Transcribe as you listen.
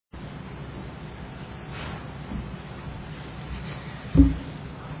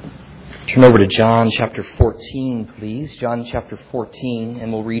Turn over to John chapter 14, please. John chapter 14,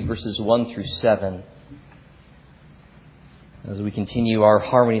 and we'll read verses 1 through 7 as we continue our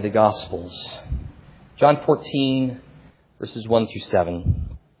Harmony of the Gospels. John 14, verses 1 through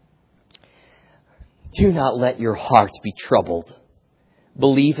 7. Do not let your heart be troubled.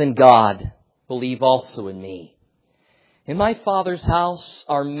 Believe in God. Believe also in me. In my Father's house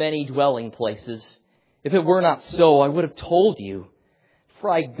are many dwelling places. If it were not so, I would have told you. For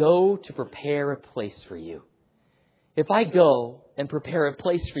I go to prepare a place for you. If I go and prepare a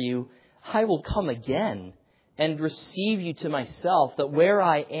place for you, I will come again and receive you to myself, that where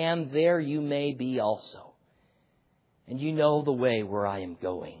I am, there you may be also. And you know the way where I am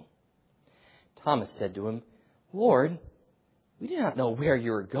going. Thomas said to him, Lord, we do not know where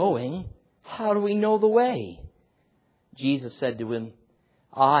you are going. How do we know the way? Jesus said to him,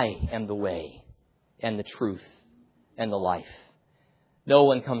 I am the way and the truth and the life. No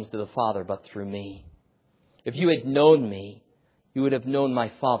one comes to the Father but through me. If you had known me, you would have known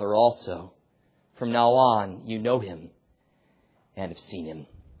my Father also. From now on, you know him and have seen him.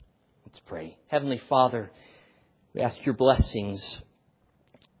 Let's pray. Heavenly Father, we ask your blessings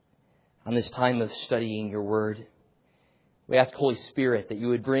on this time of studying your word. We ask, Holy Spirit, that you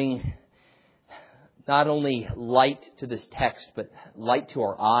would bring not only light to this text, but light to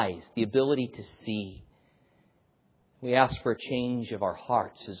our eyes, the ability to see. We ask for a change of our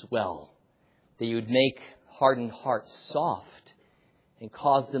hearts as well, that you would make hardened hearts soft and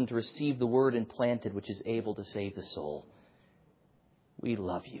cause them to receive the word implanted, which is able to save the soul. We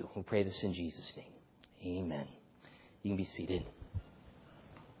love you. We pray this in Jesus' name. Amen. You can be seated.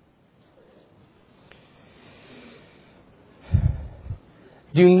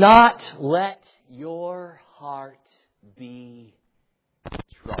 Do not let your heart be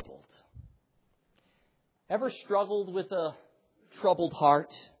troubled. Ever struggled with a troubled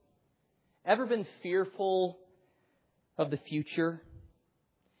heart? Ever been fearful of the future?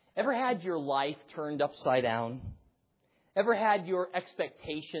 Ever had your life turned upside down? Ever had your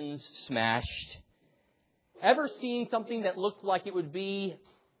expectations smashed? Ever seen something that looked like it would be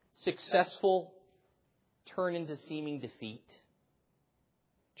successful turn into seeming defeat?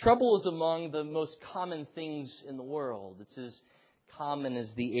 Trouble is among the most common things in the world. It's as common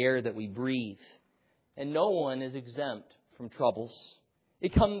as the air that we breathe. And no one is exempt from troubles.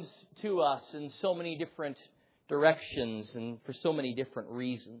 It comes to us in so many different directions and for so many different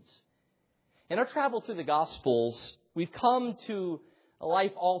reasons. In our travel through the Gospels, we've come to a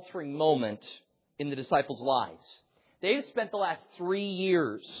life-altering moment in the disciples' lives. They've spent the last 3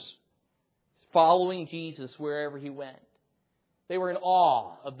 years following Jesus wherever he went. They were in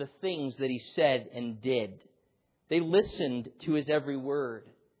awe of the things that he said and did. They listened to his every word.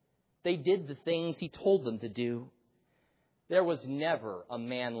 They did the things he told them to do. There was never a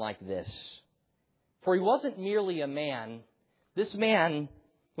man like this. For he wasn't merely a man. This man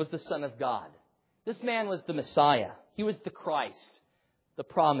was the Son of God. This man was the Messiah. He was the Christ, the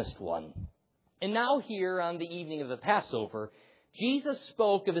promised one. And now here on the evening of the Passover, Jesus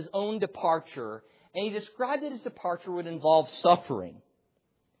spoke of his own departure, and he described that his departure would involve suffering.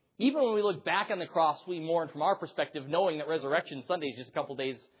 Even when we look back on the cross, we mourn from our perspective, knowing that Resurrection Sunday is just a couple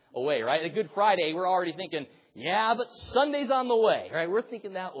days away, right? At Good Friday, we're already thinking, yeah, but Sunday's on the way, right? We're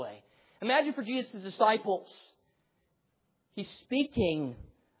thinking that way. Imagine for Jesus' disciples, he's speaking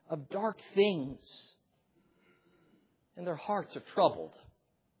of dark things, and their hearts are troubled.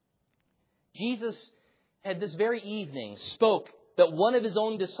 Jesus had this very evening spoke that one of his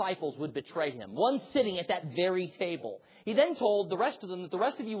own disciples would betray him, one sitting at that very table. He then told the rest of them that the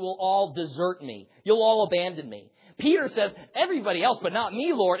rest of you will all desert me. You'll all abandon me. Peter says, everybody else, but not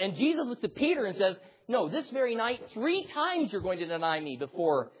me, Lord. And Jesus looks at Peter and says, no, this very night, 3 times you're going to deny me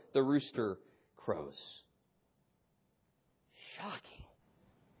before the rooster crows. Shocking.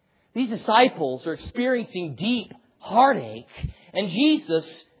 These disciples are experiencing deep heartache, and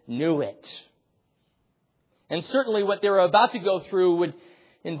Jesus knew it. And certainly what they were about to go through would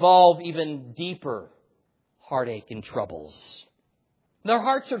involve even deeper heartache and troubles. Their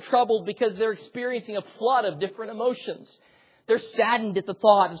hearts are troubled because they're experiencing a flood of different emotions. They're saddened at the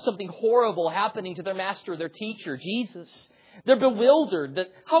thought of something horrible happening to their master, their teacher, Jesus. They're bewildered that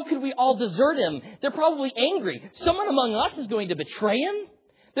how could we all desert him? They're probably angry. Someone among us is going to betray him.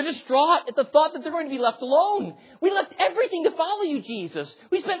 They're distraught at the thought that they're going to be left alone. We left everything to follow you, Jesus.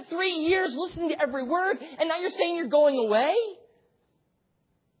 We spent 3 years listening to every word, and now you're saying you're going away?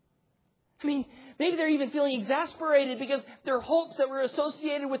 I mean, maybe they're even feeling exasperated because their hopes that were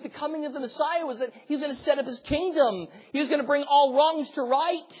associated with the coming of the Messiah was that he was going to set up his kingdom. He was going to bring all wrongs to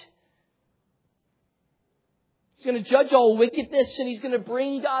right. He's going to judge all wickedness, and He's going to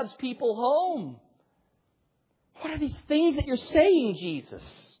bring God's people home. What are these things that you're saying,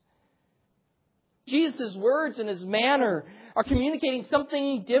 Jesus? Jesus' words and His manner are communicating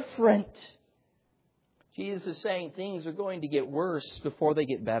something different. Jesus is saying things are going to get worse before they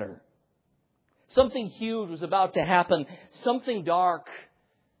get better. Something huge was about to happen. Something dark.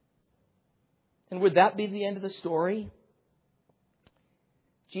 And would that be the end of the story?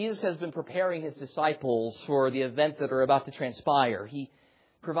 Jesus has been preparing His disciples for the events that are about to transpire. He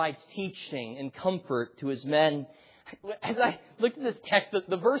provides teaching and comfort to His men. As I looked at this text,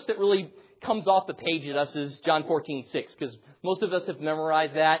 the verse that really comes off the page at us is John 14:6, because most of us have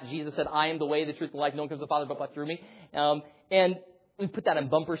memorized that. Jesus said, I am the way, the truth, and life. No one comes to the Father but through me. And we put that on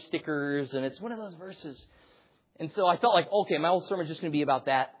bumper stickers, and it's one of those verses. And so I felt like, okay, my whole sermon is just going to be about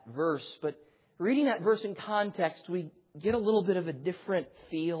that verse. But reading that verse in context, we get a little bit of a different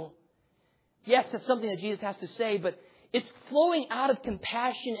feel. Yes, that's something that Jesus has to say, but it's flowing out of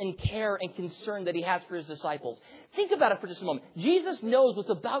compassion and care and concern that He has for His disciples. Think about it for just a moment. Jesus knows what's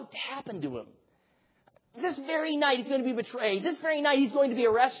about to happen to Him. This very night He's going to be betrayed. This very night He's going to be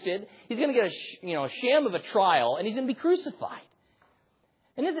arrested. He's going to get a sham of a trial, and He's going to be crucified.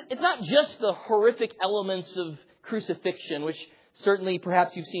 And it's not just the horrific elements of crucifixion, which certainly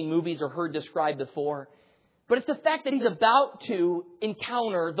perhaps you've seen movies or heard described before. But it's the fact that He's about to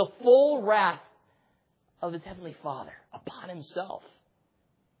encounter the full wrath of His Heavenly Father upon Himself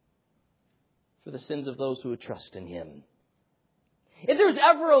for the sins of those who would trust in Him. If there's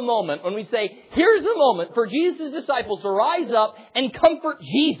ever a moment when we'd say, here's the moment for Jesus' disciples to rise up and comfort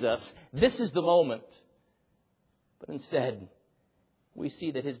Jesus, this is the moment. But instead, we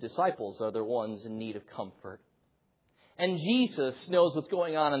see that His disciples are the ones in need of comfort. And Jesus knows what's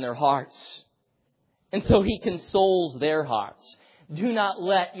going on in their hearts. And so He consoles their hearts. Do not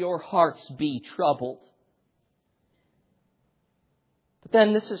let your hearts be troubled. But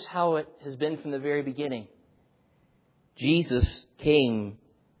then this is how it has been from the very beginning. Jesus came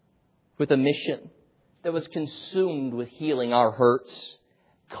with a mission that was consumed with healing our hurts,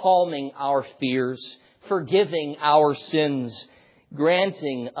 calming our fears, forgiving our sins,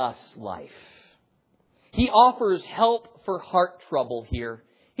 granting us life. He offers help for heart trouble here.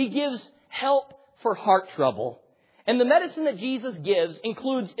 He gives help for heart trouble. And the medicine that Jesus gives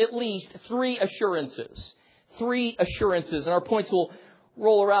includes at least 3 assurances. 3 assurances. And our points will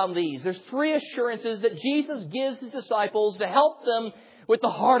roll around these. There's 3 assurances that Jesus gives His disciples to help them with the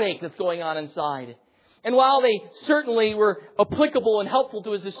heartache that's going on inside. And while they certainly were applicable and helpful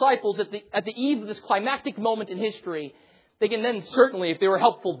to His disciples at the eve of this climactic moment in history, they can then certainly, if they were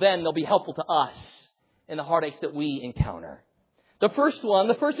helpful then, they'll be helpful to us in the heartaches that we encounter. The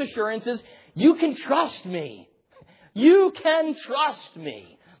first assurance is, you can trust me. You can trust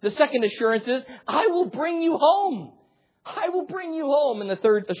me. The second assurance is, I will bring you home. I will bring you home. And the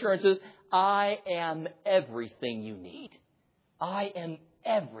third assurance is, I am everything you need. I am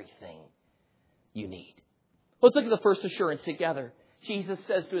everything you need. Let's look at the first assurance together. Jesus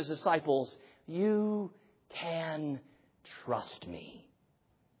says to His disciples, you can trust me.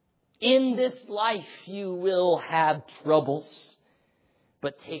 In this life you will have troubles.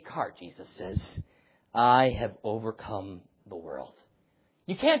 But take heart, Jesus says, I have overcome the world.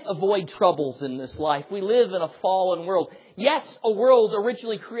 You can't avoid troubles in this life. We live in a fallen world. Yes, a world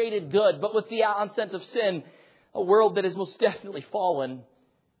originally created good, but with the onset of sin, a world that is most definitely fallen.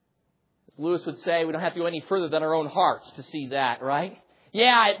 As Lewis would say, we don't have to go any further than our own hearts to see that, right?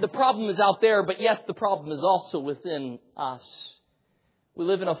 Yeah, the problem is out there, but yes, the problem is also within us. We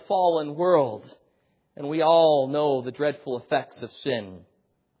live in a fallen world, and we all know the dreadful effects of sin.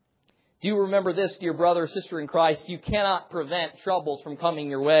 Do you remember this, dear brother or sister in Christ? You cannot prevent troubles from coming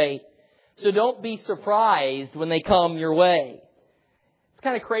your way. So don't be surprised when they come your way. It's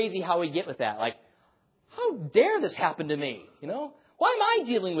kind of crazy how we get with that. Like, how dare this happen to me? Why am I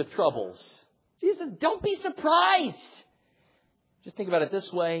dealing with troubles? Jesus says, don't be surprised. Just think about it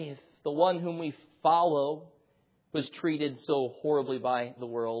this way. If the one whom we follow was treated so horribly by the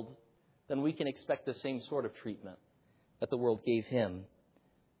world, then we can expect the same sort of treatment that the world gave Him.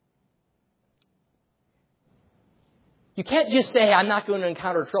 You can't just say, I'm not going to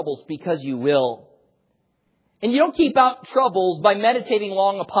encounter troubles, because you will. And you don't keep out troubles by meditating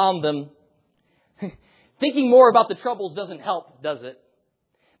long upon them. Thinking more about the troubles doesn't help, does it?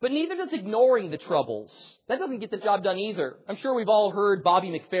 But neither does ignoring the troubles. That doesn't get the job done either. I'm sure we've all heard Bobby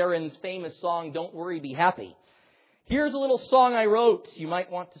McFerrin's famous song, Don't Worry, Be Happy. Here's a little song I wrote. You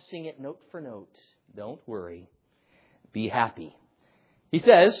might want to sing it note for note. Don't worry, be happy. He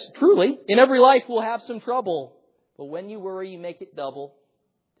says, truly, in every life we'll have some trouble. But when you worry, you make it double.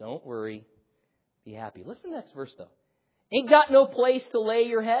 Don't worry, Be happy. Listen to the next verse, though. Ain't got no place to lay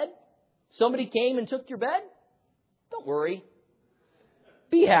your head? Somebody came and took your bed? Don't worry.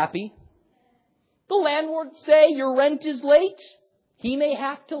 Be happy. The landlord say your rent is late? He may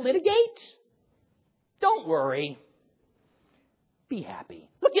have to litigate? Don't worry. Be happy.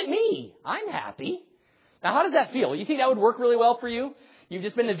 Look at me. I'm happy. Now, how does that feel? You think that would work really well for you? You've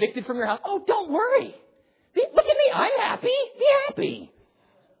just been evicted from your house. Oh, don't worry. Look at me. I'm happy. Be happy.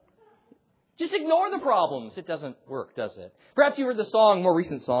 Just ignore the problems. It doesn't work, does it? Perhaps you heard the song, more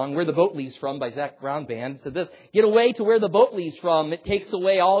recent song, Where the Boat Leaves From by Zach Brown Band. It said this, get away to where the boat leaves from. It takes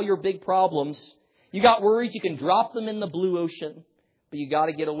away all your big problems. You got worries, you can drop them in the blue ocean. But you got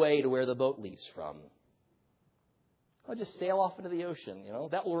to get away to where the boat leaves from. I'll just sail off into the ocean,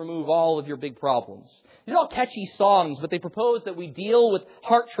 That will remove all of your big problems. These are all catchy songs, but they propose that we deal with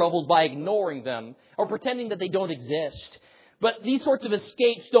heart troubles by ignoring them or pretending that they don't exist. But these sorts of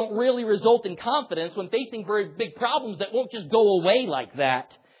escapes don't really result in confidence when facing very big problems that won't just go away like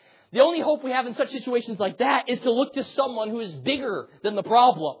that. The only hope we have in such situations like that is to look to someone who is bigger than the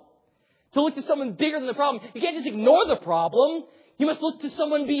problem. To look to someone bigger than the problem. You can't just ignore the problem. You must look to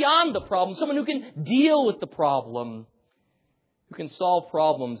someone beyond the problem. Someone who can deal with the problem. Who can solve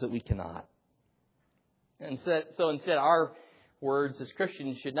problems that we cannot. Instead, our words as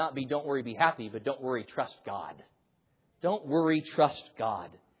Christians should not be don't worry, be happy, but don't worry, trust God. Don't worry, trust God.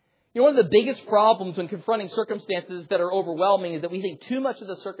 One of the biggest problems when confronting circumstances that are overwhelming is that we think too much of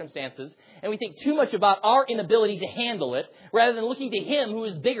the circumstances and we think too much about our inability to handle it rather than looking to Him who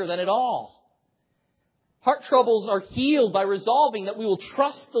is bigger than it all. Heart troubles are healed by resolving that we will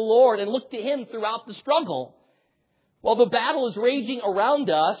trust the Lord and look to Him throughout the struggle. While the battle is raging around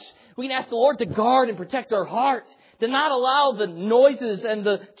us, we can ask the Lord to guard and protect our heart, to not allow the noises and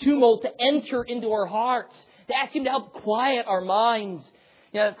the tumult to enter into our hearts, to ask Him to help quiet our minds.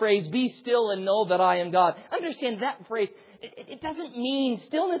 That phrase, be still and know that I am God. Understand that phrase. It doesn't mean,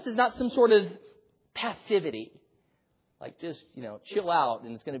 stillness is not some sort of passivity. Like just, chill out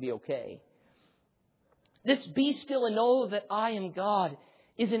and it's going to be okay. This be still and know that I am God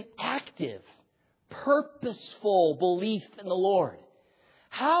is an active, purposeful belief in the Lord.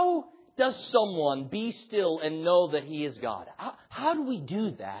 How does someone be still and know that He is God? How do we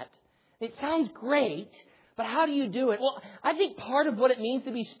do that? It sounds great, but how do you do it? Well, I think part of what it means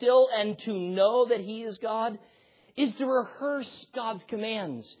to be still and to know that He is God is to rehearse God's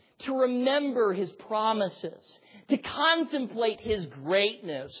commands, to remember His promises, to contemplate His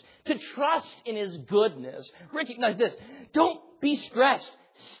greatness, to trust in His goodness. Recognize this. Don't be stressed.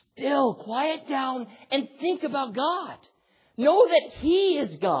 Still, quiet down and think about God. Know that He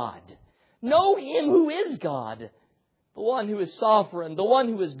is God. Know Him who is God. The one who is sovereign, the one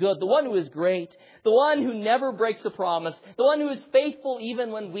who is good, the one who is great, the one who never breaks a promise, the one who is faithful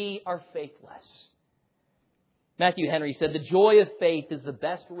even when we are faithless. Matthew Henry said, the joy of faith is the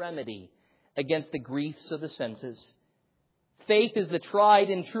best remedy against the griefs of the senses. Faith is the tried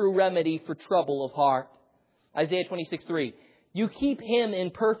and true remedy for trouble of heart. Isaiah 26:3. You keep him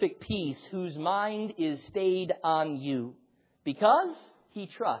in perfect peace whose mind is stayed on you because he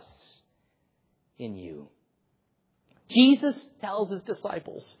trusts in you. Jesus tells His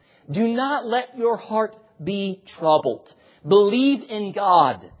disciples, do not let your heart be troubled. Believe in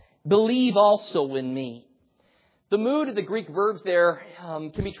God. Believe also in me. The mood of the Greek verbs there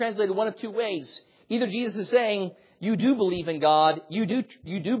can be translated one of two ways. Either Jesus is saying, you do believe in God, you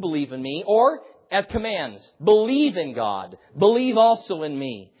do believe in me, or as commands, believe in God, believe also in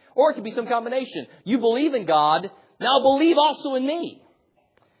me. Or it could be some combination. You believe in God, now believe also in me.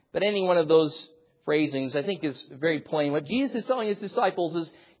 But any one of those phrasings, I think, is very plain. What Jesus is telling His disciples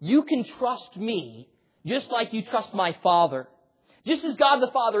is, you can trust me just like you trust my Father. Just as God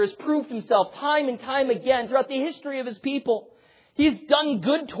the Father has proved Himself time and time again throughout the history of His people. He has done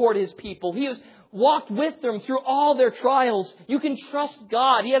good toward His people. He has walked with them through all their trials. You can trust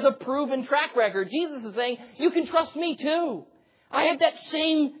God. He has a proven track record. Jesus is saying, you can trust me too. I have that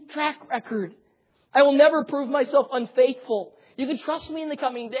same track record. I will never prove myself unfaithful. You can trust me in the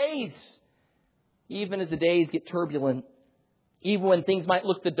coming days. Even as the days get turbulent, even when things might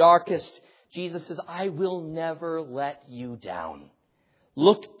look the darkest, Jesus says, I will never let you down.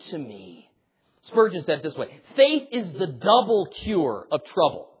 Look to me. Spurgeon said it this way, faith is the double cure of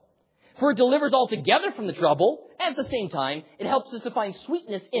trouble. For it delivers altogether from the trouble, and at the same time, it helps us to find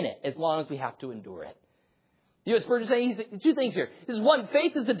sweetness in it as long as we have to endure it. You know what Spurgeon is saying? He's two things here. This is one,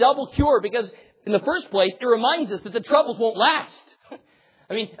 faith is the double cure because in the first place, it reminds us that the troubles won't last.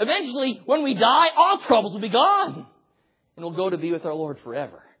 I mean, eventually, when we die, all troubles will be gone. And we'll go to be with our Lord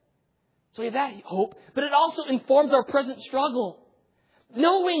forever. So we have that hope. But it also informs our present struggle.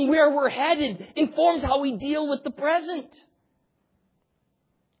 Knowing where we're headed informs how we deal with the present.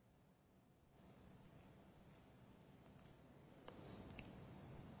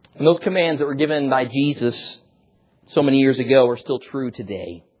 And those commands that were given by Jesus so many years ago are still true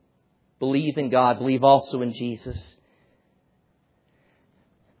today. Believe in God. Believe also in Jesus.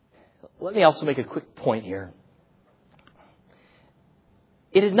 Let me also make a quick point here.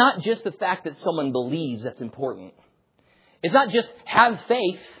 It is not just the fact that someone believes that's important. It's not just have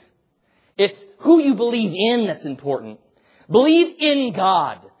faith. It's who you believe in that's important. Believe in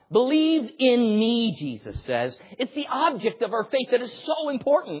God. Believe in me, Jesus says. It's the object of our faith that is so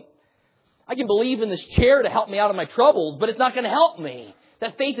important. I can believe in this chair to help me out of my troubles, but it's not going to help me.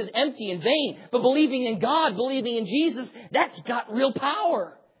 That faith is empty and vain. But believing in God, believing in Jesus, that's got real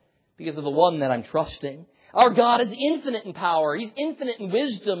power because of the one that I'm trusting. Our God is infinite in power. He's infinite in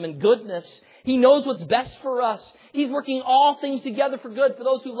wisdom and goodness. He knows what's best for us. He's working all things together for good for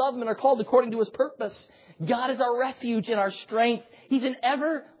those who love Him and are called according to His purpose. God is our refuge and our strength. He's an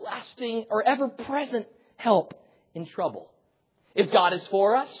everlasting or ever-present help in trouble. If God is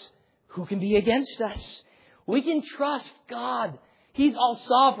for us, who can be against us? We can trust God. He's all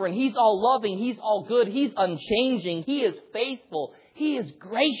sovereign. He's all loving. He's all good. He's unchanging. He is faithful. He is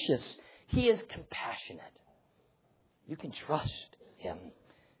gracious. He is compassionate. You can trust Him.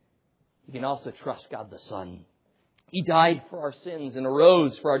 You can also trust God the Son. He died for our sins and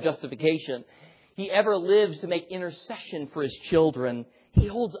arose for our justification. He ever lives to make intercession for His children. He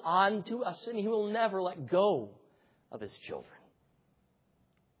holds on to us and He will never let go of His children.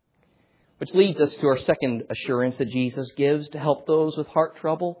 Which leads us to our second assurance that Jesus gives to help those with heart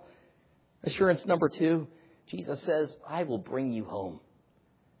trouble. Assurance number 2, Jesus says, I will bring you home.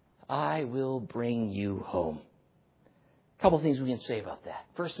 I will bring you home. A couple of things we can say about that.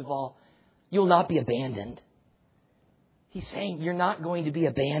 First of all, you'll not be abandoned. He's saying you're not going to be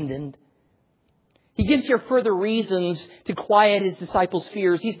abandoned. He gives here further reasons to quiet His disciples'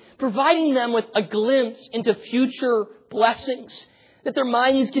 fears. He's providing them with a glimpse into future blessings that their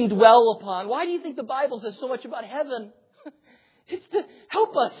minds can dwell upon. Why do you think the Bible says so much about heaven? It's to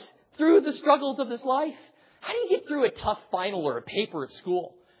help us through the struggles of this life. How do you get through a tough final or a paper at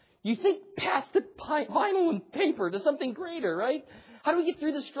school? You think past the final and paper to something greater, right? How do we get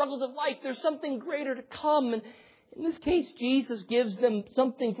through the struggles of life? There's something greater to come. And in this case, Jesus gives them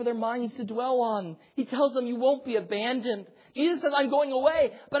something for their minds to dwell on. He tells them you won't be abandoned. Jesus says, I'm going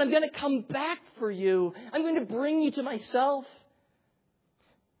away, but I'm going to come back for you. I'm going to bring you to myself.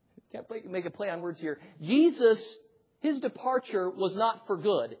 Can't make a play on words here. Jesus, His departure was not for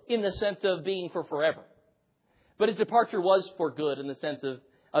good in the sense of being for forever. But His departure was for good in the sense of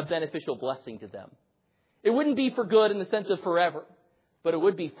a beneficial blessing to them. It wouldn't be for good in the sense of forever, but it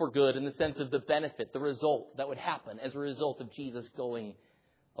would be for good in the sense of the benefit, the result that would happen as a result of Jesus going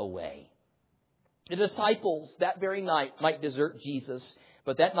away. The disciples that very night might desert Jesus,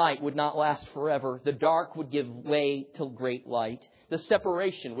 but that night would not last forever. The dark would give way to great light. The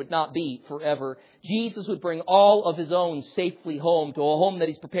separation would not be forever. Jesus would bring all of His own safely home, to a home that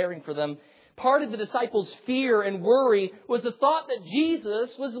He's preparing for them. Part of the disciples' fear and worry was the thought that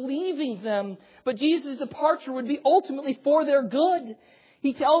Jesus was leaving them. But Jesus' departure would be ultimately for their good.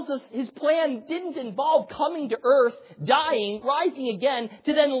 He tells us His plan didn't involve coming to earth, dying, rising again,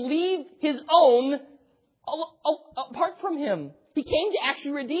 to then leave His own apart from Him. He came to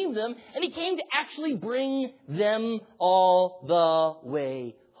actually redeem them, and He came to actually bring them all the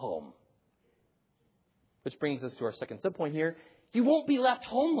way home. Which brings us to our second subpoint here. You won't be left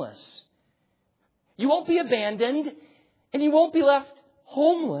homeless. You won't be abandoned, and you won't be left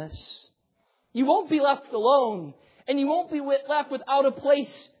homeless. You won't be left alone, and you won't be left without a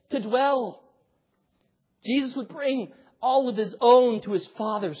place to dwell. Jesus would bring all of His own to His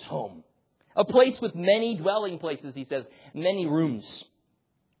Father's home. A place with many dwelling places, He says, many rooms.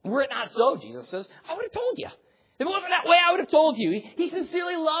 Were it not so, Jesus says, I would have told you. If it wasn't that way, I would have told you. He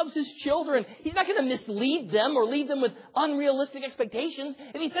sincerely loves His children. He's not going to mislead them or lead them with unrealistic expectations.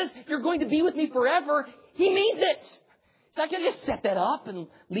 If He says, you're going to be with me forever, He means it. He's not going to just set that up and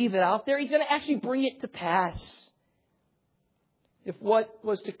leave it out there. He's going to actually bring it to pass. If what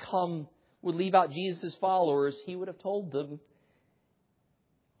was to come would leave out Jesus' followers, He would have told them.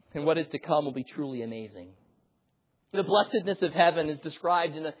 And what is to come will be truly amazing. The blessedness of heaven is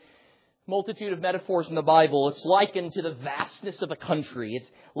described in a multitude of metaphors in the Bible. It's likened to the vastness of a country.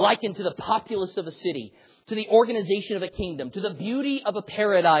 It's likened to the populace of a city, to the organization of a kingdom, to the beauty of a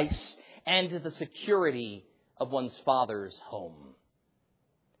paradise, and to the security of one's Father's home.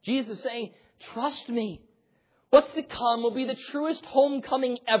 Jesus is saying, trust me. What's to come will be the truest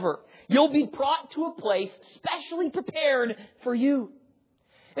homecoming ever. You'll be brought to a place specially prepared for you.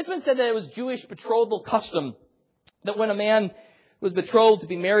 It's been said that it was Jewish betrothal custom that when a man was betrothed to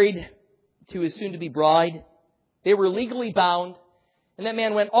be married to his soon-to-be bride, they were legally bound, and that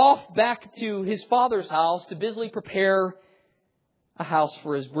man went off back to his father's house to busily prepare a house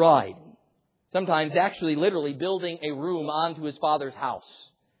for his bride. Sometimes actually literally building a room onto his father's house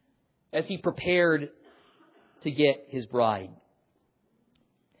as he prepared to get his bride.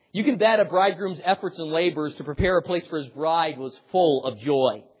 You can bet a bridegroom's efforts and labors to prepare a place for his bride was full of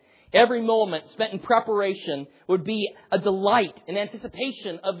joy. Every moment spent in preparation would be a delight in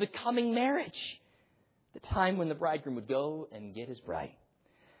anticipation of the coming marriage. The time when the bridegroom would go and get his bride.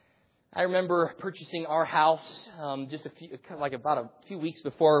 I remember purchasing our house about a few weeks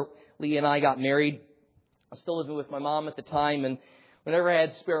before Leah and I got married. I was still living with my mom at the time, and whenever I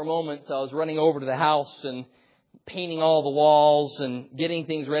had spare moments, I was running over to the house and painting all the walls and getting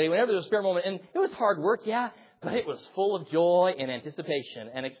things ready. Whenever there was a spare moment, and it was hard work, yeah, but it was full of joy and anticipation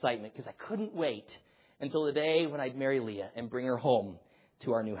and excitement because I couldn't wait until the day when I'd marry Leah and bring her home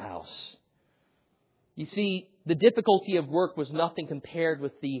to our new house. You see, the difficulty of work was nothing compared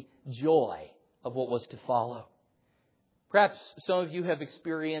with the joy of what was to follow. Perhaps some of you have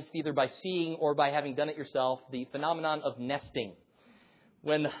experienced, either by seeing or by having done it yourself, the phenomenon of nesting.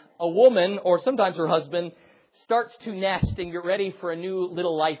 When a woman, or sometimes her husband, starts to nest and get ready for a new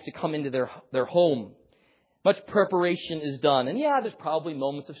little life to come into their home. Much preparation is done. And yeah, there's probably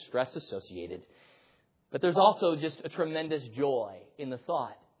moments of stress associated. But there's also just a tremendous joy in the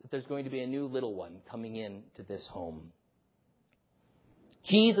thought that there's going to be a new little one coming into this home.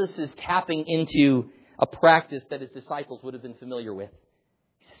 Jesus is tapping into a practice that his disciples would have been familiar with.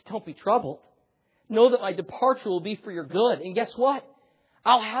 He says, don't be troubled. Know that my departure will be for your good. And guess what?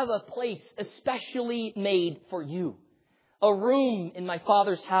 I'll have a place especially made for you. A room in my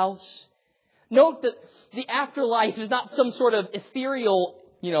Father's house. Note that the afterlife is not some sort of ethereal,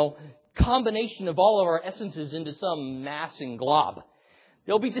 combination of all of our essences into some massing glob.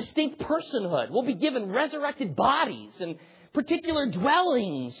 There'll be distinct personhood. We'll be given resurrected bodies and particular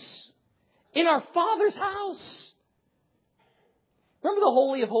dwellings in our Father's house. Remember the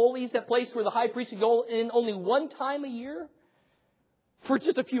Holy of Holies, that place where the high priest would go in only one time a year? For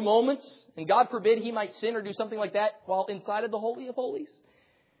just a few moments, and God forbid he might sin or do something like that while inside of the Holy of Holies.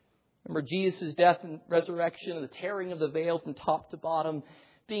 Remember Jesus' death and resurrection and the tearing of the veil from top to bottom,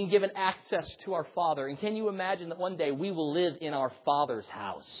 being given access to our Father. And can you imagine that one day we will live in our Father's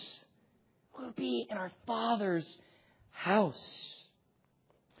house? We'll be in our Father's house.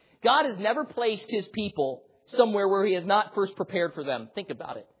 God has never placed his people somewhere where he has not first prepared for them. Think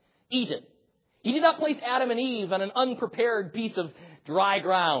about it. Eden. He did not place Adam and Eve on an unprepared piece of dry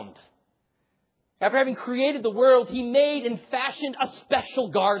ground. After having created the world, he made and fashioned a special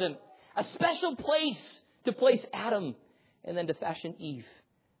garden, a special place to place Adam and then to fashion Eve.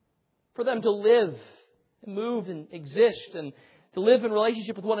 For them to live and move and exist and to live in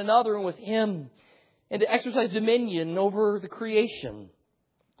relationship with one another and with him and to exercise dominion over the creation.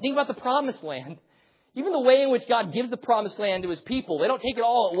 Think about the promised land. Even the way in which God gives the promised land to his people, they don't take it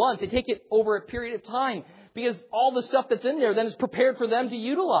all at once. They take it over a period of time because all the stuff that's in there then is prepared for them to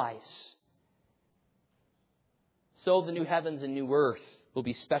utilize. So the new heavens and new earth will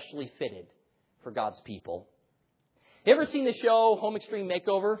be specially fitted for God's people. You ever seen the show Home Extreme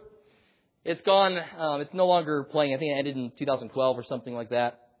Makeover? It's gone. It's no longer playing. I think it ended in 2012 or something like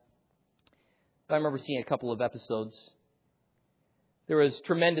that. But I remember seeing a couple of episodes. There was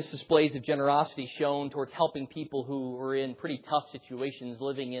tremendous displays of generosity shown towards helping people who were in pretty tough situations,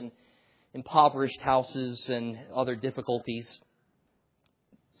 living in impoverished houses and other difficulties.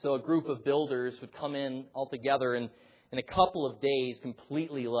 So a group of builders would come in all together and in a couple of days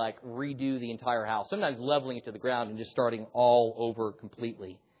completely redo the entire house, sometimes leveling it to the ground and just starting all over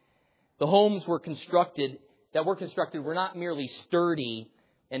completely. The homes were constructed were not merely sturdy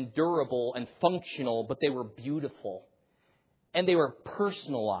and durable and functional, but they were beautiful. And they were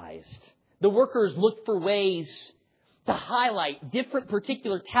personalized. The workers looked for ways to highlight different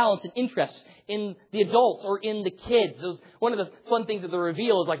particular talents and interests in the adults or in the kids. It was one of the fun things of the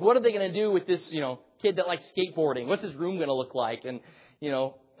reveal is what are they going to do with this, kid that likes skateboarding? What's his room going to look like? And,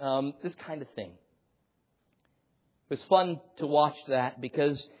 this kind of thing. It was fun to watch that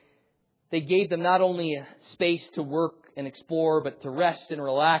because they gave them not only a space to work and explore, but to rest and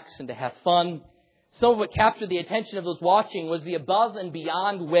relax and to have fun. Some of what captured the attention of those watching was the above and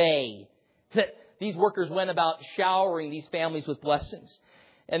beyond way that these workers went about showering these families with blessings.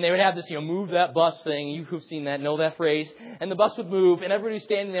 And they would have this, move that bus thing. You who've seen that know that phrase. And the bus would move, and everybody was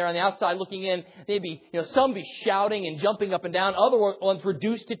standing there on the outside looking in. They'd be, some be shouting and jumping up and down. Other ones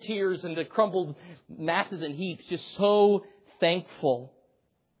reduced to tears and to crumpled masses and heaps, just so thankful.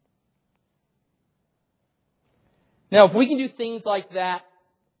 Now, if we can do things like that,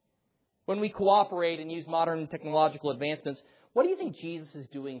 when we cooperate and use modern technological advancements, what do you think Jesus is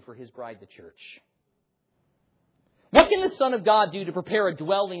doing for His bride, the church? What can the Son of God do to prepare a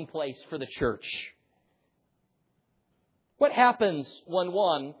dwelling place for the church? What happens when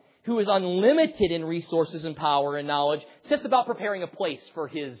one who is unlimited in resources and power and knowledge sets about preparing a place for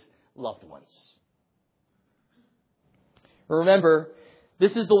his loved ones? Remember,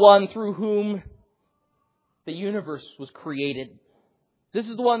 this is the one through whom the universe was created. This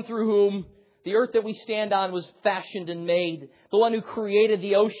is the one through whom the earth that we stand on was fashioned and made. The one who created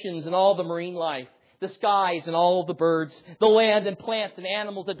the oceans and all the marine life, the skies and all of the birds, the land and plants and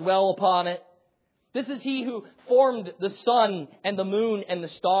animals that dwell upon it. This is He who formed the sun and the moon and the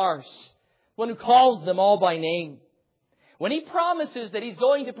stars, one who calls them all by name. When He promises that He's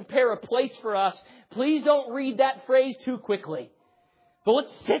going to prepare a place for us, please don't read that phrase too quickly. But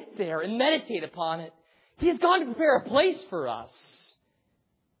let's sit there and meditate upon it. He has gone to prepare a place for us.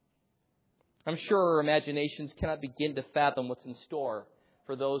 I'm sure our imaginations cannot begin to fathom what's in store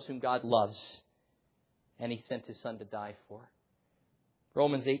for those whom God loves and He sent His Son to die for.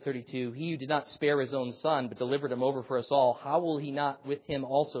 Romans 8:32, He who did not spare His own Son, but delivered Him over for us all, how will He not with Him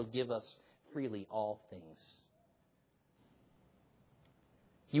also give us freely all things?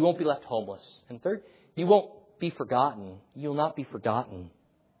 You won't be left homeless. And third, you won't be forgotten. You'll not be forgotten.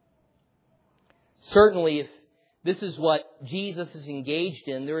 Certainly, if this is what Jesus is engaged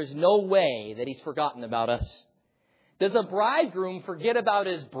in, there is no way that He's forgotten about us. Does a bridegroom forget about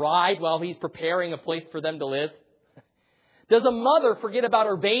his bride while he's preparing a place for them to live? Does a mother forget about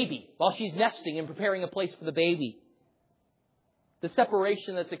her baby while she's nesting and preparing a place for the baby? The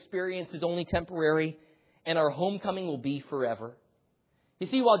separation that's experienced is only temporary, and our homecoming will be forever. You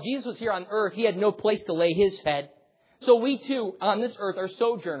see, while Jesus was here on earth, He had no place to lay His head. So we too, on this earth, are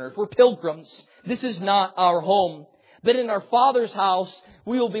sojourners. We're pilgrims. This is not our home. But in our Father's house,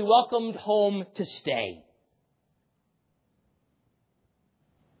 we will be welcomed home to stay.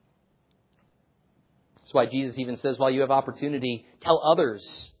 That's why Jesus even says, while you have opportunity, tell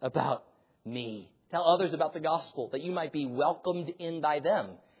others about me. Tell others about the gospel, that you might be welcomed in by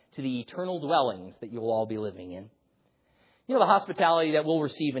them to the eternal dwellings that you'll all be living in. You know, the hospitality that we'll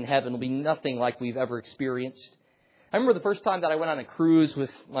receive in heaven will be nothing like we've ever experienced. I remember the first time that I went on a cruise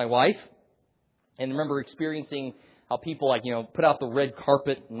with my wife, and remember experiencing how people put out the red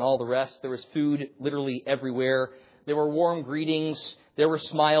carpet and all the rest. There was food literally everywhere. There were warm greetings. There were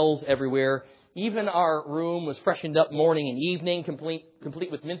smiles everywhere. Even our room was freshened up morning and evening,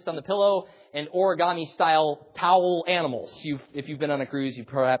 complete with mints on the pillow and origami-style towel animals. If you've been on a cruise, you've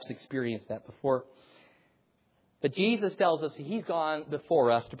perhaps experienced that before. But Jesus tells us He's gone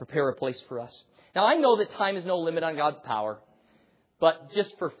before us to prepare a place for us. Now, I know that time is no limit on God's power, but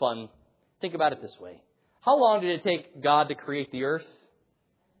just for fun, think about it this way. How long did it take God to create the earth?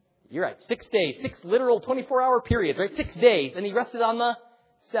 You're right, 6 days, 6 literal 24-hour periods, right? 6 days, and He rested on the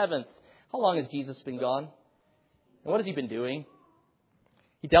 7th. How long has Jesus been gone? And what has He been doing?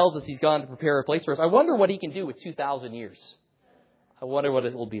 He tells us He's gone to prepare a place for us. I wonder what He can do with 2,000 years. I wonder what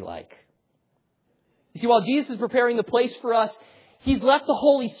it will be like. You see, while Jesus is preparing the place for us, He's left the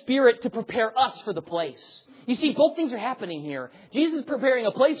Holy Spirit to prepare us for the place. You see, both things are happening here. Jesus is preparing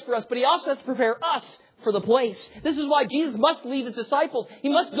a place for us, but He also has to prepare us for the place. This is why Jesus must leave His disciples. He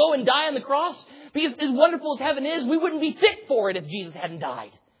must go and die on the cross. Because as wonderful as heaven is, we wouldn't be fit for it if Jesus hadn't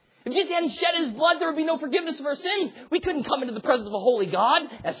died. If Jesus hadn't shed His blood, there would be no forgiveness of our sins. We couldn't come into the presence of a holy God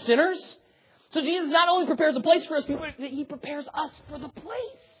as sinners. So Jesus not only prepares a place for us, but He prepares us for the place.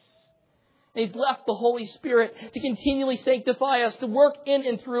 And He's left the Holy Spirit to continually sanctify us, to work in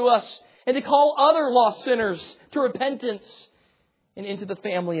and through us, and to call other lost sinners to repentance and into the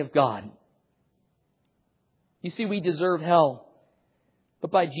family of God. You see, we deserve hell. But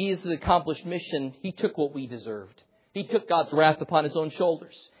by Jesus' accomplished mission, He took what we deserved. He took God's wrath upon His own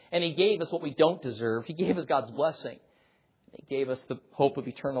shoulders. And He gave us what we don't deserve. He gave us God's blessing. He gave us the hope of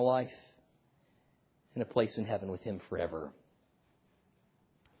eternal life and a place in heaven with Him forever.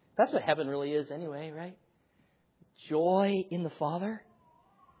 That's what heaven really is anyway, right? Joy in the Father.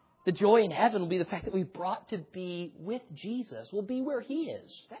 The joy in heaven will be the fact that we're brought to be with Jesus. We'll be where He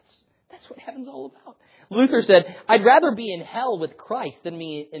is. That's what heaven's all about. Luther said, I'd rather be in hell with Christ than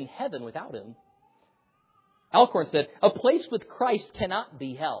be in heaven without Him. Alcorn said, a place with Christ cannot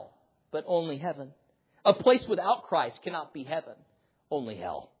be hell, but only heaven. A place without Christ cannot be heaven, only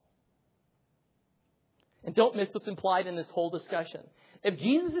hell. And don't miss what's implied in this whole discussion. If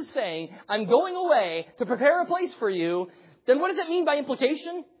Jesus is saying, I'm going away to prepare a place for you, then what does that mean by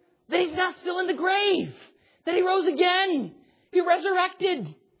implication? That He's not still in the grave. That He rose again. He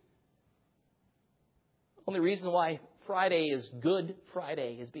resurrected. Only reason why Friday is Good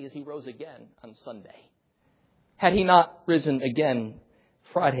Friday is because He rose again on Sunday. Had He not risen again,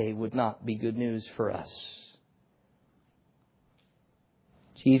 Friday would not be good news for us.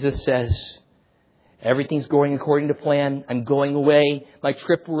 Jesus says, everything's going according to plan. I'm going away. My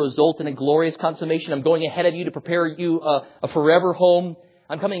trip will result in a glorious consummation. I'm going ahead of you to prepare you a forever home.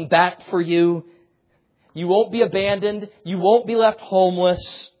 I'm coming back for you. You won't be abandoned. You won't be left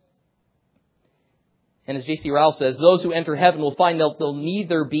homeless. And as J.C. Ryle says, those who enter heaven will find they'll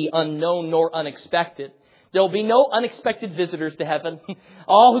neither be unknown nor unexpected. There will be no unexpected visitors to heaven.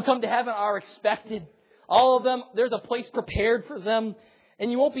 All who come to heaven are expected. All of them, there's a place prepared for them.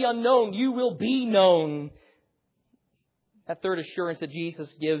 And you won't be unknown. You will be known. That third assurance that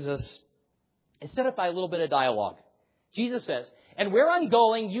Jesus gives us is set up by a little bit of dialogue. Jesus says, and where I'm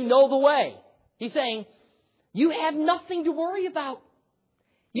going, you know the way. He's saying, you have nothing to worry about.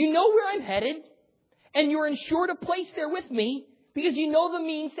 You know where I'm headed. And you're ensured a place there with me because you know the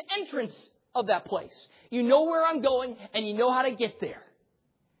means to entrance of that place. You know where I'm going and you know how to get there.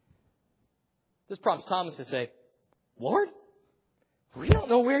 This prompts Thomas to say, Lord, we don't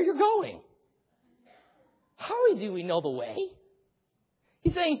know where you're going. How do we know the way?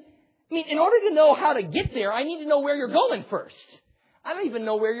 He's saying, in order to know how to get there, I need to know where you're going first. I don't even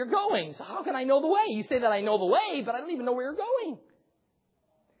know where you're going. So how can I know the way? You say that I know the way, but I don't even know where you're going.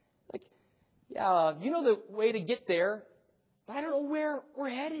 Yeah, you know the way to get there, but I don't know where we're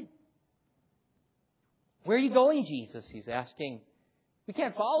headed. Where are you going, Jesus? He's asking. We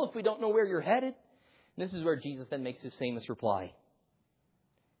can't follow if we don't know where you're headed. And this is where Jesus then makes his famous reply.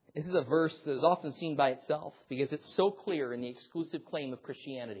 This is a verse that is often seen by itself because it's so clear in the exclusive claim of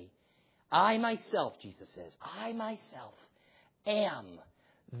Christianity. I myself, Jesus says, I myself am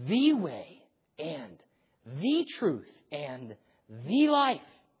the way and the truth and the life.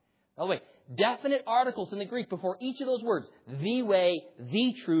 By the way, definite articles in the Greek before each of those words. The way,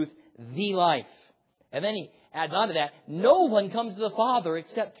 the truth, the life. And then he adds on to that, no one comes to the Father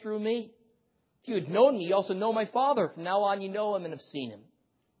except through me. If you had known me, you also know my Father. From now on you know him and have seen him.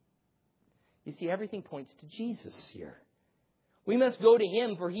 You see, everything points to Jesus here. We must go to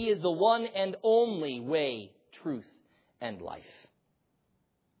him for he is the one and only way, truth, and life.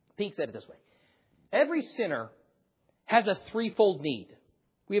 Pete said it this way. Every sinner has a threefold need.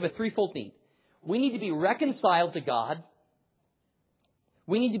 We have a threefold need. We need to be reconciled to God.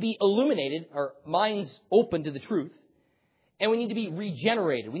 We need to be illuminated, our minds open to the truth. And we need to be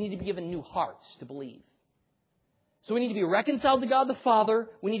regenerated. We need to be given new hearts to believe. So we need to be reconciled to God the Father.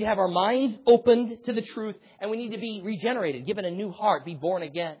 We need to have our minds opened to the truth. And we need to be regenerated, given a new heart, be born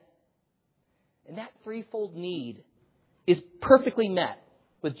again. And that threefold need is perfectly met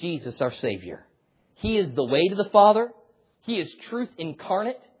with Jesus, our Savior. He is the way to the Father. He is truth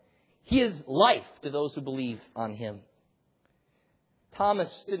incarnate. He is life to those who believe on him.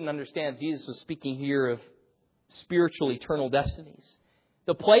 Thomas didn't understand Jesus was speaking here of spiritual eternal destinies.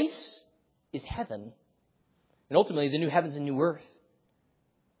 The place is heaven. And ultimately the new heavens and new earth.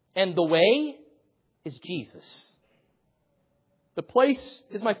 And the way is Jesus. The place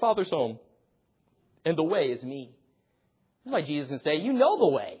is my Father's home. And the way is me. This is why Jesus can say, you know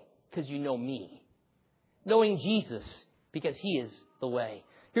the way because you know me. Knowing Jesus because he is the way.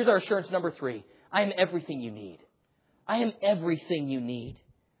 Here's our assurance number 3. I am everything you need. I am everything you need.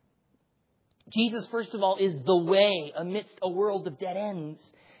 Jesus, first of all, is the way amidst a world of dead ends.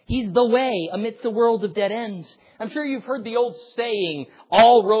 He's the way amidst a world of dead ends. I'm sure you've heard the old saying,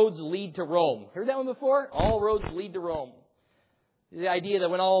 all roads lead to Rome. Heard that one before? All roads lead to Rome. The idea that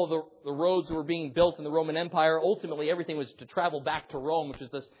when all the roads were being built in the Roman Empire, ultimately everything was to travel back to Rome, which is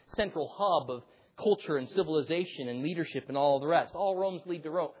this central hub of culture and civilization and leadership and all the rest. All roads lead to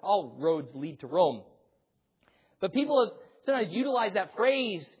Rome. All roads lead to Rome. But people have sometimes utilized that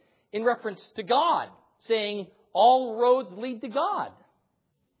phrase in reference to God, saying all roads lead to God.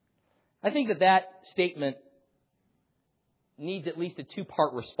 I think that statement needs at least a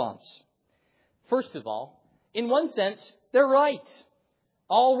 2-part response. First of all, in one sense, they're right.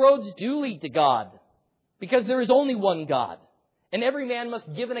 All roads do lead to God because there is only one God. And every man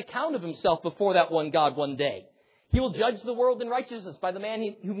must give an account of himself before that one God one day. He will judge the world in righteousness by the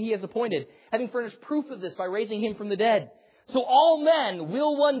man whom he has appointed, having furnished proof of this by raising him from the dead. So all men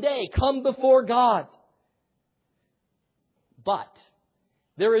will one day come before God. But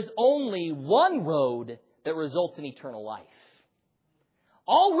there is only one road that results in eternal life.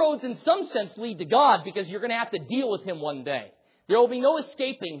 All roads in some sense lead to God because you're going to have to deal with him one day. There will be no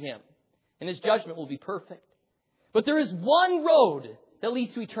escaping him, and his judgment will be perfect. But there is one road that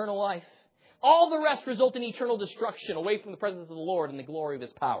leads to eternal life. All the rest result in eternal destruction away from the presence of the Lord and the glory of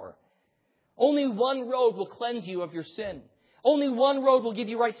his power. Only one road will cleanse you of your sin. Only one road will give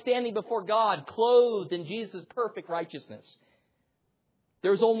you right standing before God, clothed in Jesus' perfect righteousness.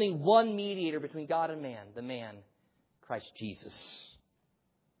 There's only one mediator between God and man, the man, Christ Jesus.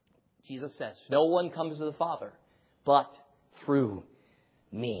 Jesus says, no one comes to the Father but through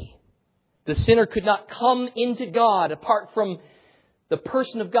me. The sinner could not come into God apart from the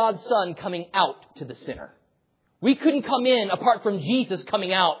person of God's Son coming out to the sinner. We couldn't come in apart from Jesus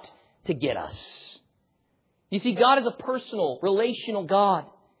coming out to get us. You see, God is a personal, relational God.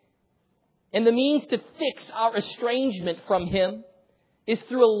 And the means to fix our estrangement from Him is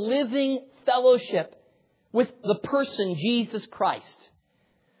through a living fellowship with the person, Jesus Christ,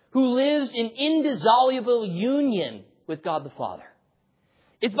 who lives in indissoluble union with God the Father.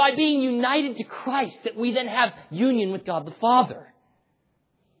 It's by being united to Christ that we then have union with God the Father.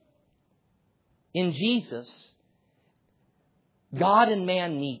 In Jesus, God and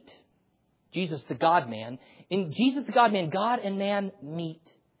man meet. Jesus, the God-man. In Jesus, the God-man, God and man meet.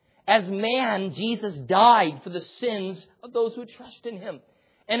 As man, Jesus died for the sins of those who trust in Him.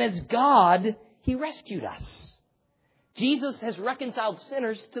 And as God, He rescued us. Jesus has reconciled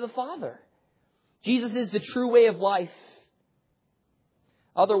sinners to the Father. Jesus is the true way of life.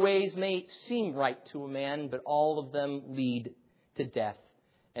 Other ways may seem right to a man, but all of them lead to death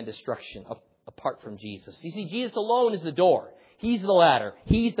and destruction apart from Jesus. You see, Jesus alone is the door. He's the ladder.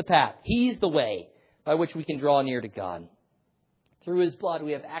 He's the path. He's the way by which we can draw near to God. Through His blood,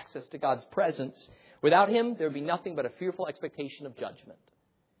 we have access to God's presence. Without Him, there would be nothing but a fearful expectation of judgment.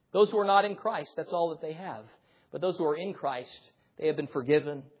 Those who are not in Christ, that's all that they have. But those who are in Christ, they have been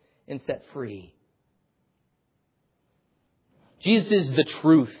forgiven and set free. Jesus is the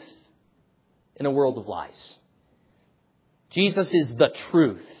truth in a world of lies. Jesus is the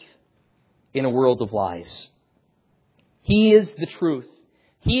truth in a world of lies. He is the truth.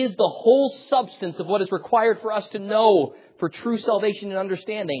 He is the whole substance of what is required for us to know for true salvation and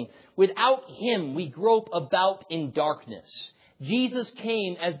understanding. Without Him, we grope about in darkness. Jesus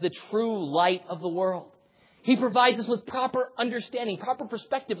came as the true light of the world. He provides us with proper understanding, proper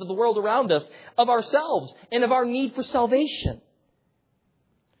perspective of the world around us, of ourselves, and of our need for salvation.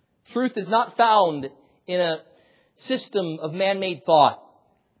 Truth is not found in a system of man-made thought.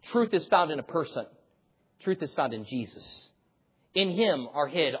 Truth is found in a person. Truth is found in Jesus. In Him are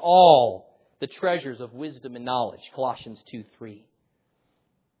hid all the treasures of wisdom and knowledge. Colossians 2:3.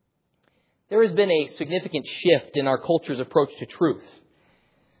 There has been a significant shift in our culture's approach to truth.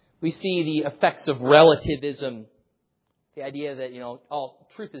 We see the effects of relativism. The idea that,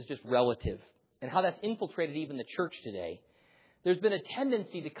 truth is just relative. And how that's infiltrated even the church today. There's been a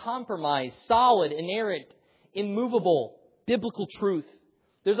tendency to compromise solid, inerrant, immovable, biblical truth.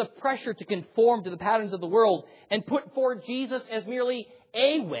 There's a pressure to conform to the patterns of the world and put forward Jesus as merely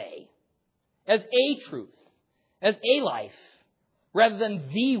a way, as a truth, as a life, rather than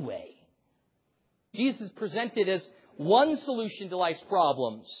the way. Jesus is presented as one solution to life's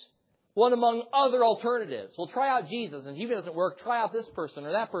problems, one among other alternatives. Well, try out Jesus, and if he doesn't work, try out this person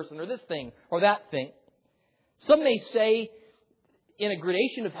or this thing or that thing. Some may say, in a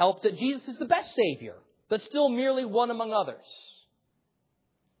gradation of help, that Jesus is the best Savior, but still merely one among others.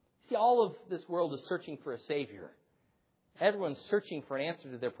 See, all of this world is searching for a Savior. Everyone's searching for an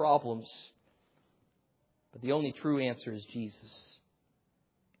answer to their problems. But the only true answer is Jesus.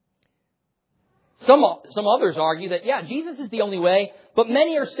 Some others argue that, Jesus is the only way, but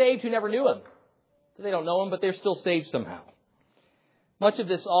many are saved who never knew Him. So they don't know Him, but they're still saved somehow. Much of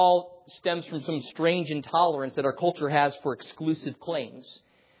this all stems from some strange intolerance that our culture has for exclusive claims.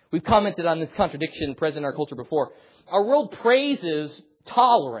 We've commented on this contradiction present in our culture before. Our world praises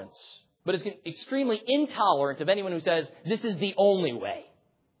tolerance, but is extremely intolerant of anyone who says, this is the only way.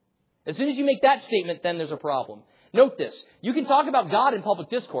 As soon as you make that statement, then there's a problem. Note this. You can talk about God in public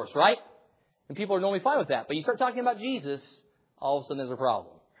discourse, right? And people are normally fine with that. But you start talking about Jesus, all of a sudden there's a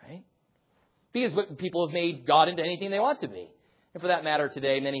problem, right? Because people have made God into anything they want to be. And for that matter,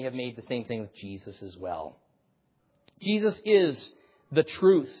 today, many have made the same thing with Jesus as well. Jesus is the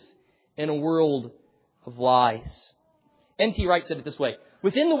truth in a world of lies. N.T. Wright said it this way.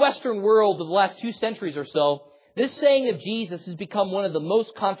 Within the Western world of the last 2 centuries or so, this saying of Jesus has become one of the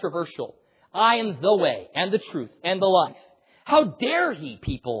most controversial. I am the way and the truth and the life. How dare He,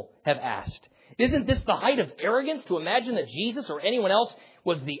 people have asked. Isn't this the height of arrogance to imagine that Jesus or anyone else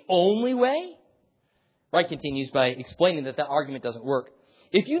was the only way? Wright continues by explaining that argument doesn't work.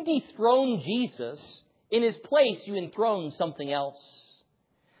 If you dethrone Jesus, in His place you enthrone something else.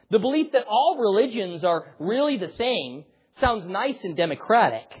 The belief that all religions are really the same sounds nice and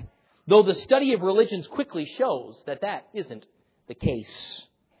democratic, though the study of religions quickly shows that that isn't the case.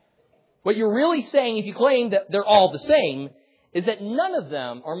 What you're really saying, if you claim that they're all the same, is that none of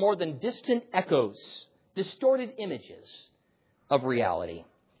them are more than distant echoes, distorted images of reality.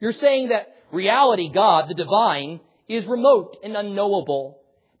 You're saying that reality, God, the divine, is remote and unknowable,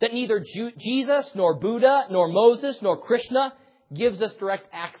 that neither Jesus, nor Buddha, nor Moses, nor Krishna gives us direct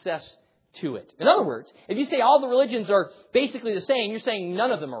access to it. In other words, if you say all the religions are basically the same, you're saying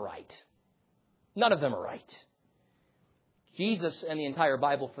none of them are right. None of them are right. Jesus, and the entire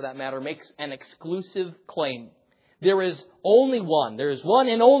Bible for that matter, makes an exclusive claim. There is only one. There is one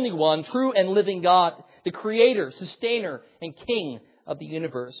and only one true and living God, the Creator, Sustainer, and King of the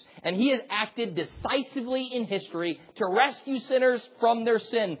universe. And He has acted decisively in history to rescue sinners from their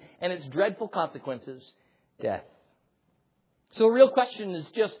sin and its dreadful consequences, death. So the real question is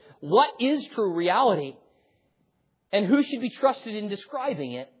just, what is true reality? And who should be trusted in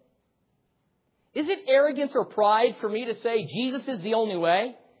describing it? Is it arrogance or pride for me to say Jesus is the only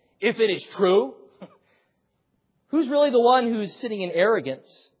way, if it is true? Who's really the one who's sitting in arrogance?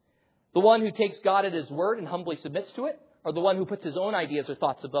 The one who takes God at His word and humbly submits to it? Or the one who puts his own ideas or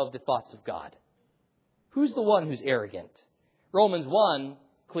thoughts above the thoughts of God? Who's the one who's arrogant? Romans 1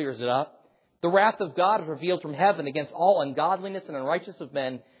 clears it up. The wrath of God is revealed from heaven against all ungodliness and unrighteousness of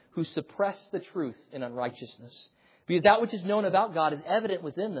men who suppress the truth in unrighteousness. Because that which is known about God is evident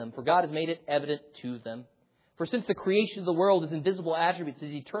within them, for God has made it evident to them. For since the creation of the world, His invisible attributes,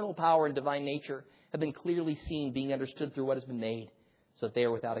 His eternal power and divine nature, have been clearly seen, being understood through what has been made, so that they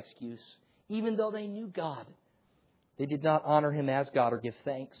are without excuse. Even though they knew God, they did not honor Him as God or give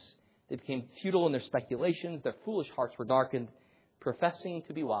thanks. They became futile in their speculations. Their foolish hearts were darkened. Professing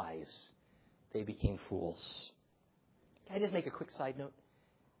to be wise, they became fools. Can I just make a quick side note?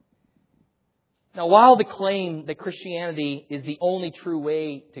 Now, while the claim that Christianity is the only true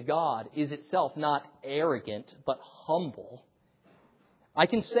way to God is itself not arrogant but humble, I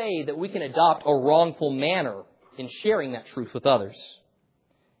can say that we can adopt a wrongful manner in sharing that truth with others.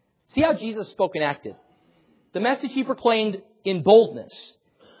 See how Jesus spoke and acted. The message He proclaimed in boldness,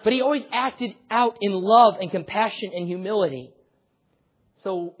 but He always acted out in love and compassion and humility.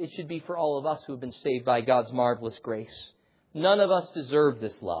 So it should be for all of us who have been saved by God's marvelous grace. None of us deserve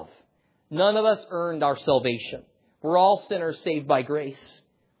this love. None of us earned our salvation. We're all sinners saved by grace.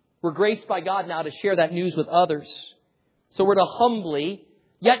 We're graced by God now to share that news with others. So we're to humbly,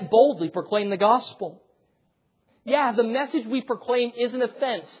 yet boldly proclaim the gospel. Yeah, the message we proclaim is an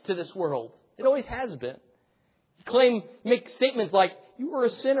offense to this world. It always has been. Make statements like, you are a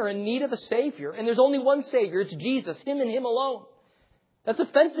sinner in need of a Savior, and there's only one Savior, it's Jesus, Him and Him alone. That's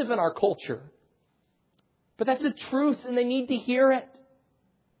offensive in our culture. But that's the truth, and they need to hear it.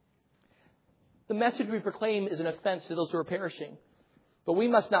 The message we proclaim is an offense to those who are perishing. But we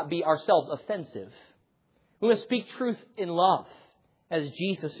must not be ourselves offensive. We must speak truth in love, as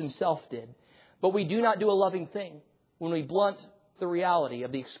Jesus Himself did. But we do not do a loving thing when we blunt the reality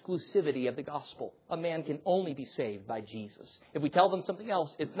of the exclusivity of the gospel. A man can only be saved by Jesus. If we tell them something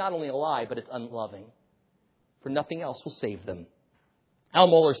else, it's not only a lie, but it's unloving. For nothing else will save them. Al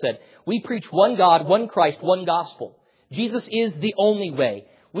Mohler said, we preach one God, one Christ, one gospel. Jesus is the only way.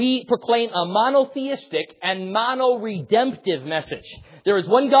 We proclaim a monotheistic and mono-redemptive message. There is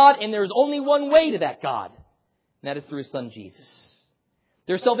one God and there is only one way to that God. And that is through His Son, Jesus.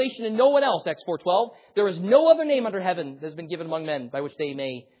 There is salvation in no one else, Acts 4:12. There is no other name under heaven that has been given among men by which they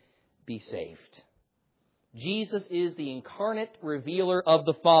may be saved. Jesus is the incarnate revealer of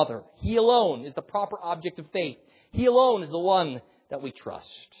the Father. He alone is the proper object of faith. He alone is the one that we trust.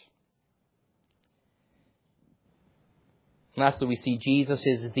 Lastly, we see Jesus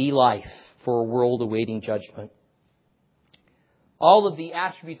is the life for a world awaiting judgment. All of the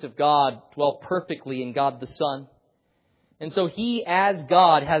attributes of God dwell perfectly in God the Son. And so He, as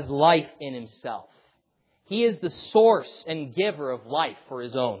God, has life in Himself. He is the source and giver of life for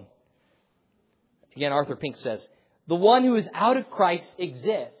His own. Again, Arthur Pink says, the one who is out of Christ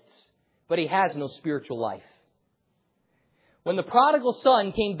exists, but he has no spiritual life. When the prodigal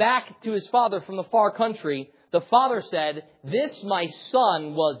son came back to his father from the far country, the father said, this my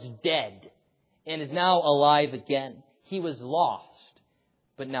son was dead and is now alive again. He was lost,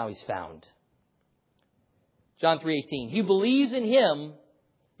 but now he's found. John 3:18. He who believes in Him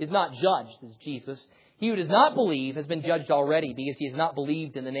is not judged, this is Jesus. He who does not believe has been judged already because he has not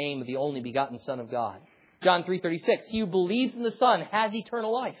believed in the name of the only begotten Son of God. John 3:36. He who believes in the Son has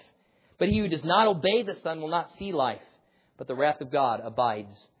eternal life, but he who does not obey the Son will not see life, but the wrath of God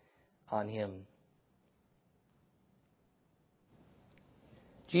abides on him.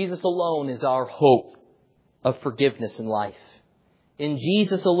 Jesus alone is our hope of forgiveness and life. In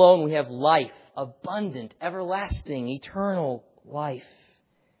Jesus alone we have life, abundant, everlasting, eternal life.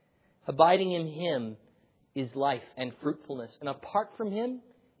 Abiding in Him is life and fruitfulness, and apart from Him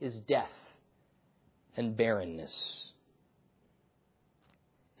is death and barrenness.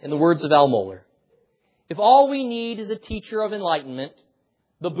 In the words of Al Mohler, if all we need is a teacher of enlightenment,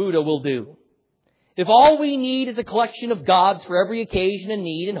 the Buddha will do. If all we need is a collection of gods for every occasion and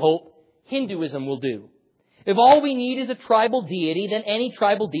need and hope, Hinduism will do. If all we need is a tribal deity, then any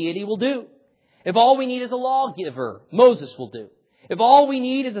tribal deity will do. If all we need is a lawgiver, Moses will do. If all we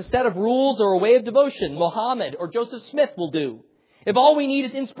need is a set of rules or a way of devotion, Mohammed or Joseph Smith will do. If all we need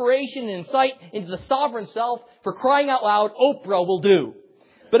is inspiration and insight into the sovereign self, for crying out loud, Oprah will do.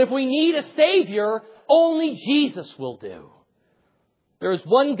 But if we need a Savior, only Jesus will do. There is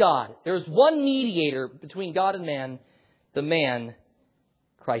one God. There is one mediator between God and man, the man,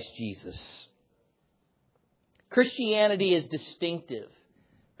 Christ Jesus. Christianity is distinctive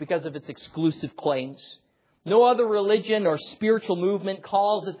because of its exclusive claims. No other religion or spiritual movement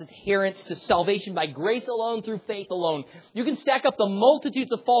calls its adherents to salvation by grace alone through faith alone. You can stack up the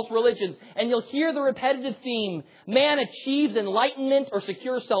multitudes of false religions and you'll hear the repetitive theme. Man achieves enlightenment or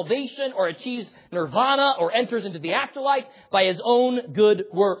secures salvation or achieves nirvana or enters into the afterlife by his own good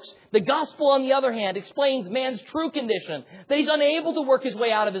works. The gospel, on the other hand, explains man's true condition, that he's unable to work his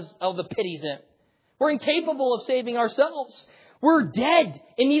way out of the pit he's in. We're incapable of saving ourselves. We're dead,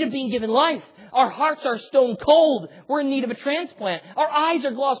 in need of being given life. Our hearts are stone cold. We're in need of a transplant. Our eyes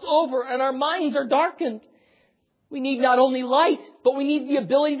are glossed over and our minds are darkened. We need not only light, but we need the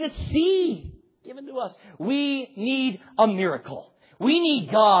ability to see given to us. We need a miracle. We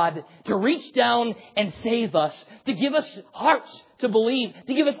need God to reach down and save us, to give us hearts to believe,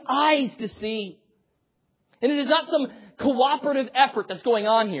 to give us eyes to see. And it is not some cooperative effort that's going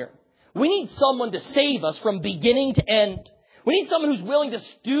on here. We need someone to save us from beginning to end. We need someone who's willing to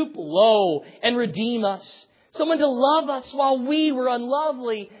stoop low and redeem us. Someone to love us while we were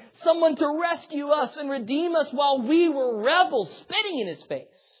unlovely. Someone to rescue us and redeem us while we were rebels spitting in His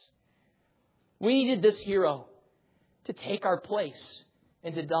face. We needed this hero to take our place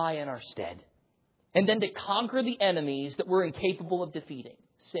and to die in our stead. And then to conquer the enemies that we're incapable of defeating.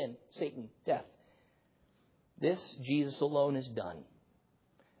 Sin, Satan, death. This Jesus alone has done.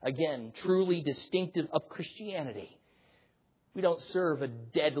 Again, truly distinctive of Christianity. We don't serve a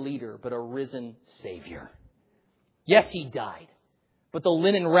dead leader, but a risen Savior. Yes, He died, but the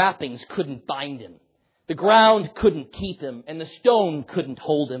linen wrappings couldn't bind Him. The ground couldn't keep Him, and the stone couldn't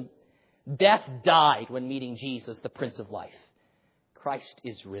hold Him. Death died when meeting Jesus, the Prince of Life. Christ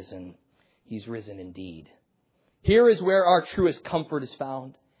is risen. He's risen indeed. Here is where our truest comfort is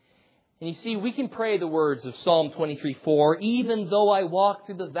found. And you see, we can pray the words of Psalm 23:4. Even though I walk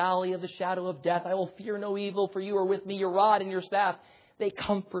through the valley of the shadow of death, I will fear no evil, for you are with me. Your rod and your staff, they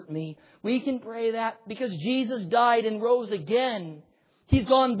comfort me. We can pray that because Jesus died and rose again. He's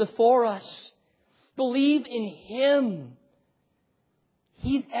gone before us. Believe in Him.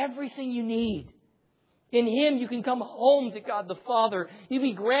 He's everything you need. In Him you can come home to God the Father. You'll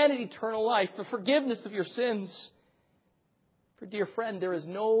be granted eternal life, for forgiveness of your sins. For dear friend, there is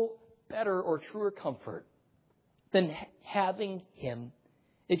no better or truer comfort than having Him.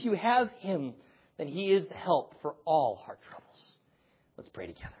 If you have Him, then He is the help for all heart troubles. Let's pray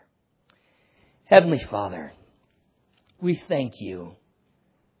together. Heavenly Father, we thank You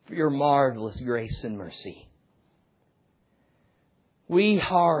for Your marvelous grace and mercy. We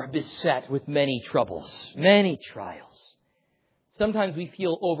are beset with many troubles, many trials. Sometimes we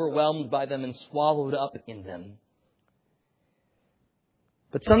feel overwhelmed by them and swallowed up in them.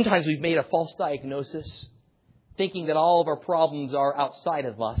 But sometimes we've made a false diagnosis, thinking that all of our problems are outside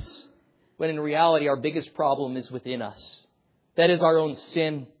of us, when in reality our biggest problem is within us. That is our own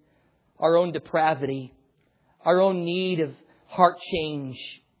sin, our own depravity, our own need of heart change.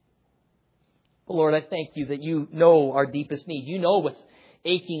 But Lord, I thank You that You know our deepest need. You know what's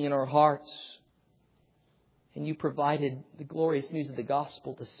aching in our hearts. And You provided the glorious news of the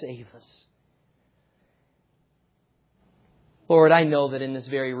gospel to save us. Lord, I know that in this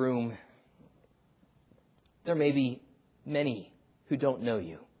very room, there may be many who don't know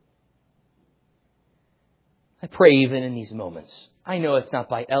You. I pray even in these moments. I know it's not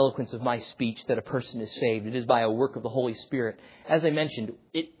by eloquence of my speech that a person is saved. It is by a work of the Holy Spirit. As I mentioned,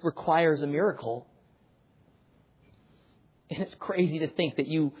 it requires a miracle. And it's crazy to think that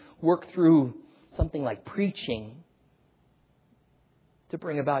You work through something like preaching to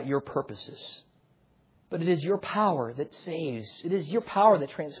bring about Your purposes. But it is Your power that saves. It is Your power that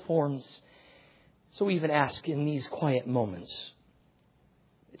transforms. So we even ask in these quiet moments,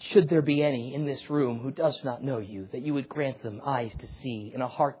 should there be any in this room who does not know You, that You would grant them eyes to see and a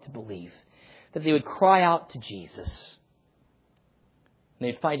heart to believe, that they would cry out to Jesus, and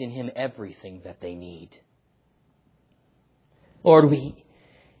they'd find in Him everything that they need. Lord, we,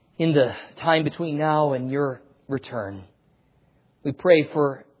 in the time between now and Your return, we pray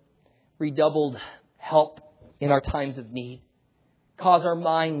for redoubled help in our times of need. Cause our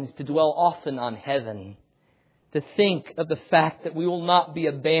minds to dwell often on heaven, to think of the fact that we will not be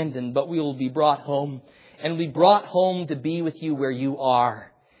abandoned, but we will be brought home, and be brought home to be with You where You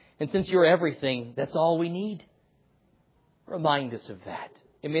are. And since You're everything, that's all we need. Remind us of that.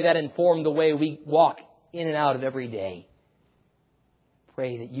 And may that inform the way we walk in and out of every day.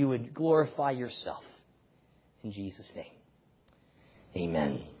 Pray that You would glorify Yourself. In Jesus' name,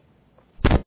 amen.